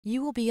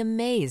You will be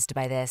amazed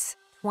by this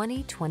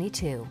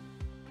 2022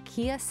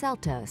 Kia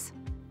Seltos.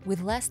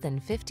 With less than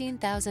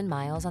 15,000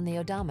 miles on the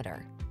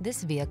odometer,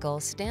 this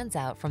vehicle stands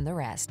out from the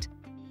rest.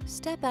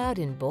 Step out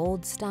in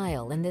bold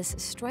style in this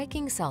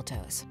striking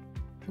Seltos.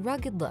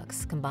 Rugged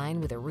looks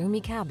combined with a roomy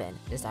cabin,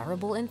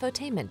 desirable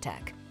infotainment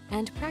tech,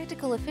 and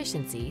practical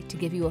efficiency to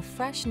give you a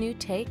fresh new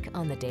take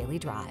on the daily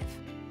drive.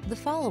 The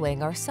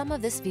following are some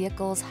of this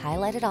vehicle's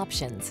highlighted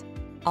options: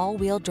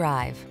 all-wheel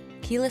drive,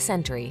 keyless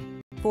entry,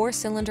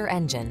 4-cylinder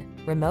engine,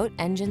 remote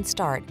engine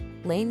start,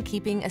 lane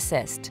keeping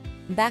assist,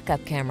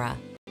 backup camera,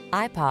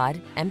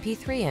 iPod,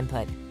 MP3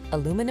 input,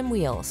 aluminum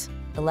wheels,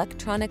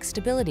 electronic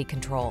stability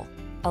control,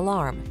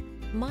 alarm.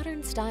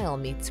 Modern style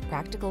meets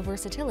practical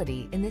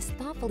versatility in this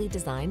thoughtfully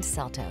designed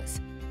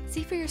Seltos.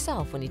 See for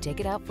yourself when you take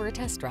it out for a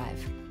test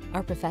drive.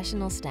 Our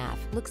professional staff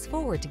looks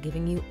forward to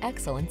giving you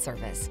excellent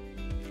service.